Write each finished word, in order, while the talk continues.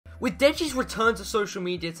With Deji's return to social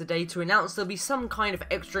media today to announce there'll be some kind of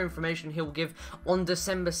extra information he'll give on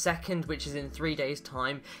December 2nd, which is in 3 days'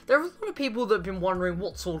 time, there are a lot of people that have been wondering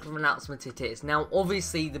what sort of announcement it is. Now,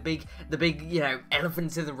 obviously, the big,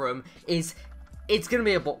 elephant in the room is it's going to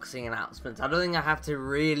be a boxing announcement. I don't think I have to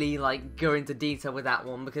really, go into detail with that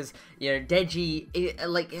one because, Deji,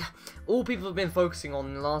 all people have been focusing on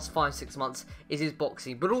in the last 5-6 months is his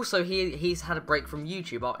boxing. But also, he's had a break from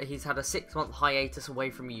YouTube. He's had a 6-month hiatus away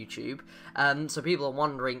from YouTube. So people are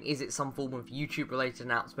wondering, is it some form of YouTube-related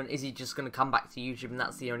announcement? Is he just going to come back to YouTube and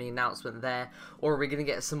that's the only announcement there? Or are we going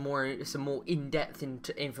to get some more in-depth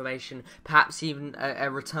information, perhaps even a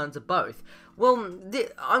return to both? Well,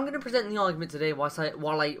 I'm going to present the argument today why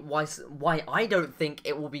I don't think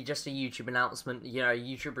it will be just a YouTube announcement, a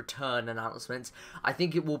YouTube return announcement. I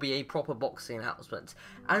think it will be a proper boxing announcement.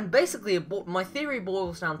 And basically, my theory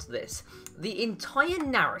boils down to this. The entire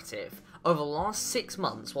narrative over the last 6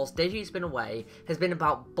 months, whilst Deji's been away, has been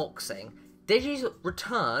about boxing. Deji's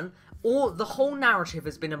return, or the whole narrative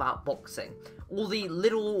has been about boxing. All the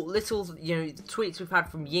little tweets we've had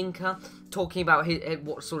from Yinka talking about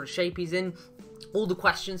what sort of shape he's in. All the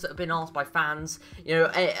questions that have been asked by fans,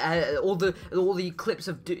 all the clips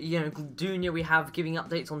of Dunya we have giving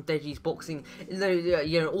updates on Deji's boxing,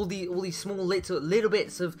 all these small little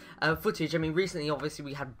bits of footage. I mean, recently, obviously,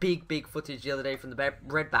 we had big footage the other day from the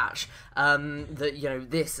Red Batch.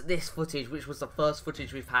 This footage, which was the first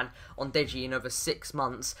footage we've had on Deji in over 6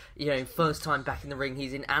 months. First time back in the ring,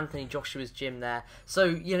 he's in Anthony Joshua's gym there.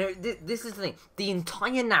 So this is the thing. The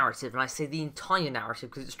entire narrative, and I say the entire narrative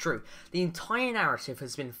because it's true. The entire narrative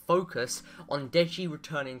has been focused on Deji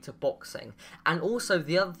returning to boxing. And also,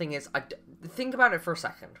 the other thing is, think about it for a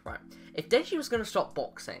second, right? If Deji was going to stop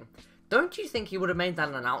boxing, don't you think he would have made that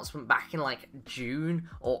announcement back in, June,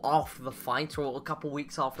 or after the fight, or a couple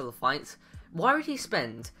weeks after the fight? Why would he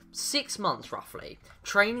spend 6 months, roughly,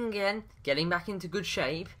 training again, getting back into good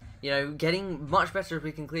shape, getting much better, as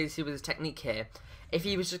we can clearly see with his technique here, if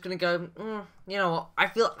he was just going to go, you know what,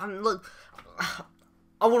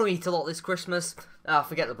 I want to eat a lot this Christmas,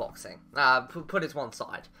 forget the boxing, put it to one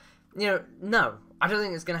side. No, I don't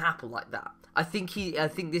think it's going to happen like that. I think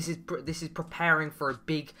this is preparing for a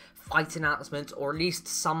big fight announcement, or at least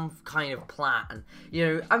some kind of plan.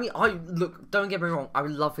 Look, don't get me wrong, I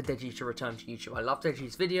would love for Deji to return to YouTube. I love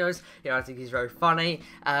Deji's videos, I think he's very funny.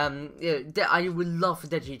 I would love for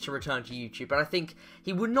Deji to return to YouTube, but I think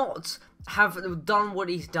he would not have done what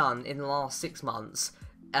he's done in the last 6 months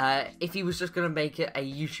if he was just going to make it a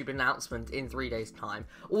YouTube announcement in 3 days' time.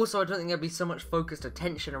 Also, I don't think there'd be so much focused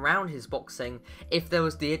attention around his boxing if there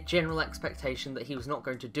was the general expectation that he was not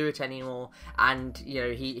going to do it anymore, and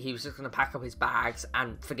he was just going to pack up his bags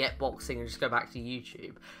and forget boxing and just go back to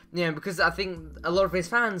YouTube. Because I think a lot of his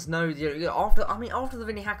fans know, after the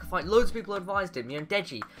Vinny Hacker fight, loads of people advised him,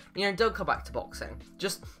 Deji, don't come back to boxing.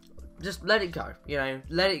 Just let it go.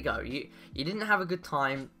 Let it go. You didn't have a good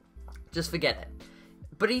time. Just forget it.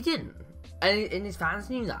 But he didn't, and his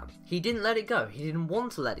fans knew that. He didn't let it go. He didn't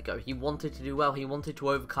want to let it go. He wanted to do well. He wanted to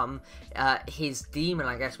overcome his demon,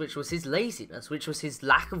 I guess, which was his laziness, which was his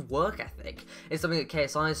lack of work ethic. It's something that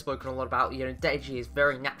KSI has spoken a lot about. Deji is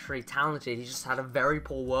very naturally talented. He just had a very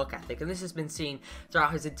poor work ethic, and this has been seen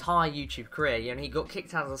throughout his entire YouTube career. He got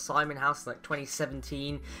kicked out of the Simon house in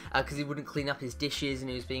 2017 because he wouldn't clean up his dishes, and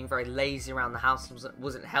he was being very lazy around the house and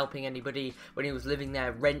wasn't helping anybody when he was living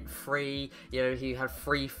there rent-free. He had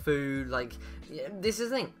free food. This is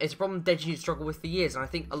the thing. It's a problem Deji struggled with for years, and I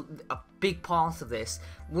think a big part of this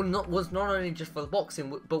was not only just for the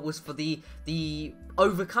boxing, but was for the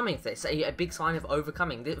overcoming of this. A big sign of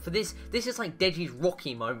overcoming. For this is like Deji's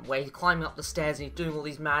Rocky moment, where he's climbing up the stairs and he's doing all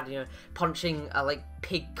these mad, punching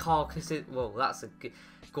pig carcasses. Well, that's a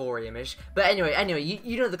gory image. But anyway,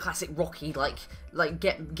 you know the classic Rocky,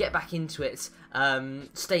 get back into it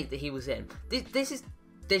state that he was in. This is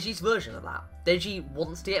Deji's version of that. Deji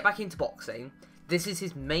wants to get back into boxing. This is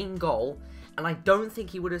his main goal, and I don't think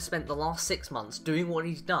he would have spent the last 6 months doing what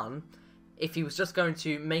he's done if he was just going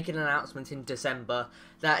to make an announcement in December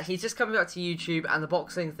that he's just coming back to YouTube and the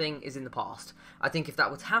boxing thing is in the past. I think if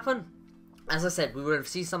that would happen, as I said, we would have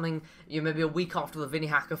seen something, maybe a week after the Vinny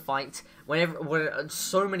Hacker fight, when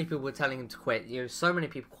so many people were telling him to quit. So many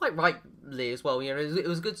people, quite rightly as well. It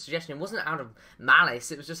was a good suggestion. It wasn't out of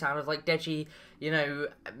malice. It was just out of Deji,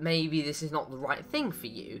 maybe this is not the right thing for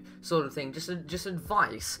you, sort of thing. Just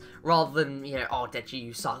advice, rather than oh Deji,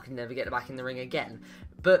 you suck and never get back in the ring again.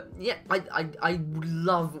 But yeah, I would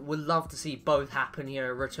love to see both happen.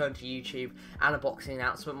 A return to YouTube and a boxing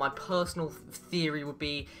announcement. My personal theory would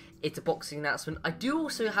be it's a boxing announcement. I do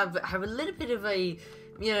also have a little bit of a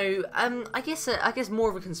you know, I guess more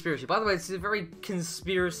of a conspiracy. By the way, this is a very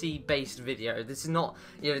conspiracy-based video. This is not,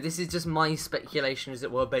 you know, this is just my speculation, as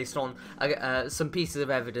it were, based on some pieces of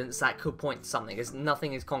evidence that could point to something.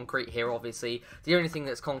 Nothing is concrete here, obviously. The only thing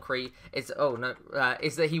that's concrete is,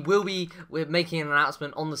 is that he will be making an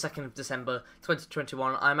announcement on the 2nd of December,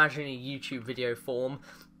 2021. I imagine in a YouTube video form.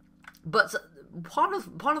 But part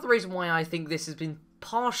of the reason why I think this has been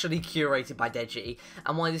partially curated by Deji,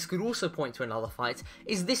 and why this could also point to another fight,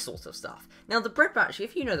 is this sort of stuff. Now, the Bread Batch,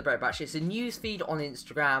 if you know the Bread Batch, it's a news feed on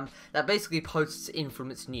Instagram that basically posts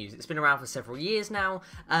influence news. It's been around for several years now,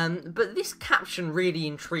 but this caption really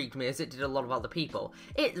intrigued me, as it did a lot of other people.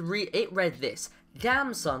 It read this: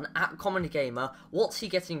 "Damn son, at Comedy Gamer, what's he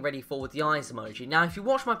getting ready for with the eyes emoji?" Now, if you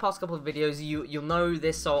watch my past couple of videos, you'll know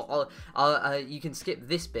this, so you can skip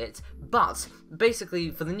this bit. But basically,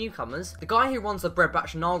 for the newcomers, the guy who runs the Bread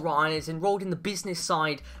Batch, Niall Ryan, is enrolled in the business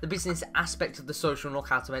side, the business aspect of the social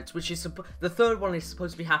knockout events, which is the third one is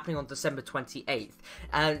supposed to be happening on December 28th.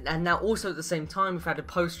 And now also at the same time, we've had a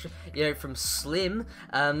post, you know, from Slim,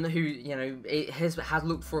 who, you know, has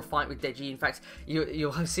looked for a fight with Deji. In fact,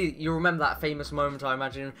 you'll remember that famous moment, I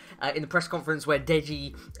imagine, in the press conference where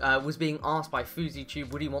Deji was being asked by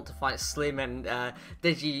FouseyTube, would he want to fight Slim, and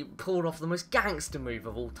Deji pulled off the most gangster move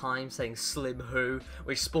of all time, saying "Slim who,"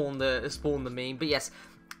 which spawned the meme. But yes,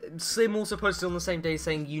 Slim also posted on the same day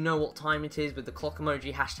saying, "You know what time it is," with the clock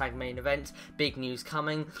emoji, #main event, big news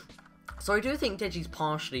coming. So I do think Deji's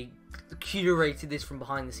partially curated this from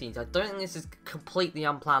behind the scenes. I don't think this is completely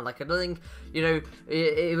unplanned. Like, I don't think, you know,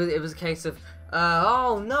 it was a case of,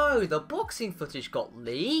 oh no, the boxing footage got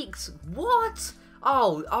leaked? What?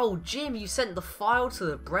 Oh, Jim, you sent the file to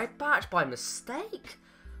the Bread Batch by mistake?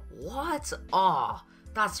 What?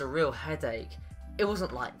 That's a real headache. It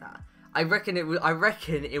wasn't like that. I reckon it was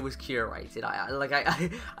curated.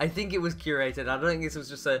 I think it was curated. I don't think this was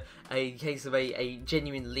just a case of a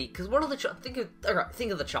genuine leak. Because one of the think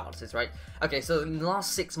of the chances, right? Okay, so in the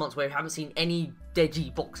last 6 months where we haven't seen any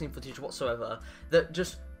Deji boxing footage whatsoever, that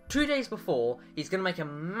just 2 days before, he's going to make a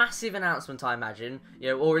massive announcement, I imagine, you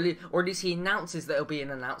know, or at least he announces that there'll be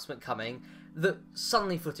an announcement coming, that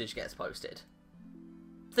suddenly footage gets posted.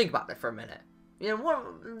 Think about that for a minute. You know,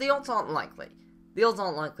 the odds aren't likely. The odds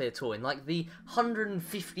aren't likely at all. In like the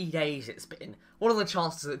 150 days it's been, what are the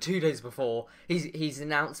chances that 2 days before he's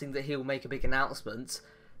announcing that he'll make a big announcement,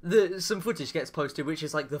 that some footage gets posted, which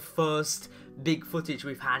is like the first big footage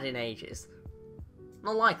we've had in ages?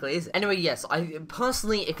 Not likely, is it? Anyway, yes, I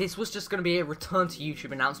personally, if this was just going to be a return to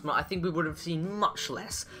YouTube announcement, I think we would have seen much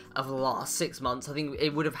less of the last 6 months. I think it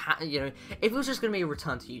would have you know, if it was just going to be a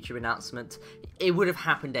return to YouTube announcement, it would have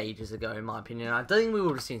happened ages ago, in my opinion. I don't think we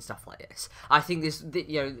would have seen stuff like this. I think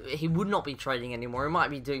you know, he would not be training anymore. He might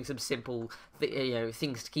be doing some simple, you know,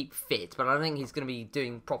 things to keep fit, but I don't think he's going to be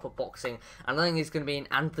doing proper boxing. I don't think he's going to be in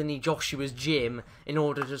Anthony Joshua's gym in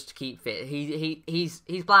order just to keep fit. He's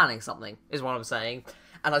planning something, is what I'm saying.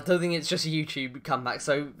 And I don't think it's just a YouTube comeback,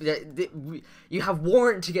 so you have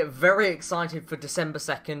warrant to get very excited for December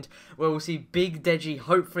 2nd, where we'll see Big Deji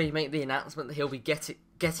hopefully make the announcement that he'll be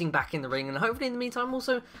getting back in the ring, and hopefully in the meantime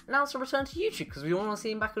also announce a return to YouTube, because we all want to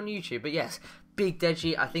see him back on YouTube. But yes, Big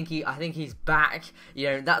Deji, I think he's back.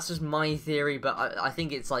 You know, that's just my theory, but I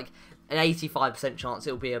think it's like an 85% chance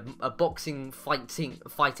it'll be a boxing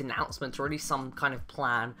fight announcement, or at least some kind of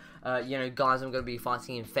plan. You know, guys, I'm going to be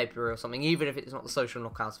fighting in February or something, even if it's not the social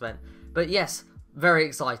knockout event. But yes, very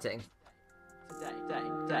exciting. Today.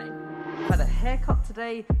 I had a haircut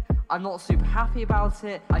today. I'm not super happy about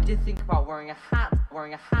it. I did think about wearing a hat.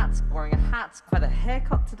 I've had a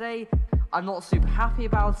haircut today. I'm not super happy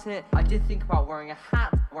about it. I did think about wearing a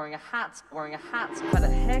hat. I've had a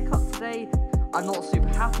haircut today. I'm not super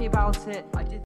happy about it.